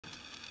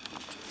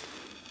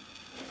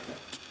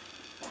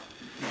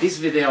This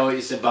video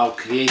is about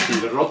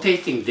creating a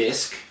rotating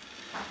disc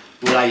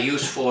what I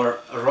use for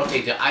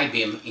rotate the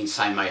I-beam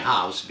inside my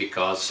house,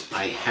 because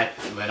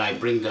when I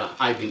bring the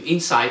I-beam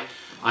inside,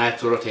 I had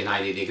to rotate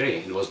 90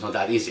 degrees. It was not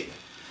that easy.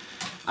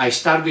 I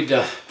start with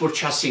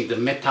purchasing the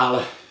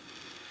metal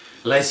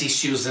Lazy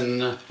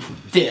Susan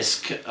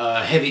disc,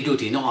 heavy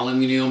duty, no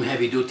aluminum,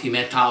 heavy duty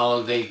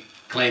metal. They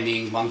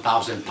claiming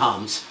 1,000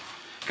 pounds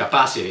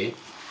capacity.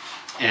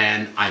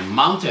 And I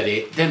mounted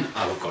it. Then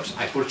of course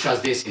I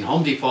purchased this in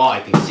Home Depot,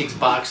 I think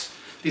 $6.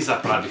 These are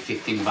probably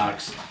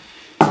 $15.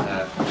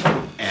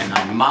 And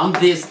I mount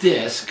this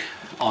disc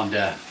on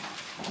that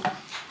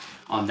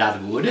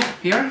wood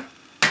here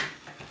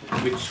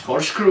with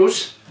 4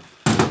 screws.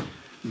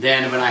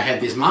 Then when I had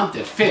this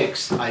mounted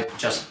fixed, I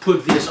just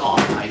put this on.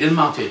 I didn't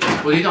mount it,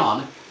 just put it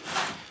on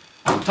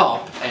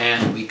top,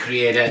 and we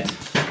created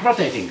a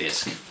rotating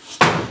disc.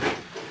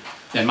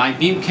 Then my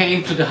beam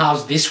came to the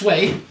house this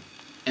way,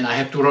 and I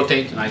had to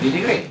rotate 90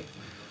 degrees.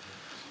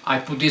 I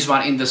put this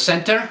one in the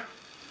center,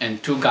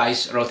 and 2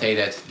 guys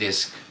rotated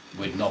disc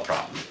with no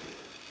problem.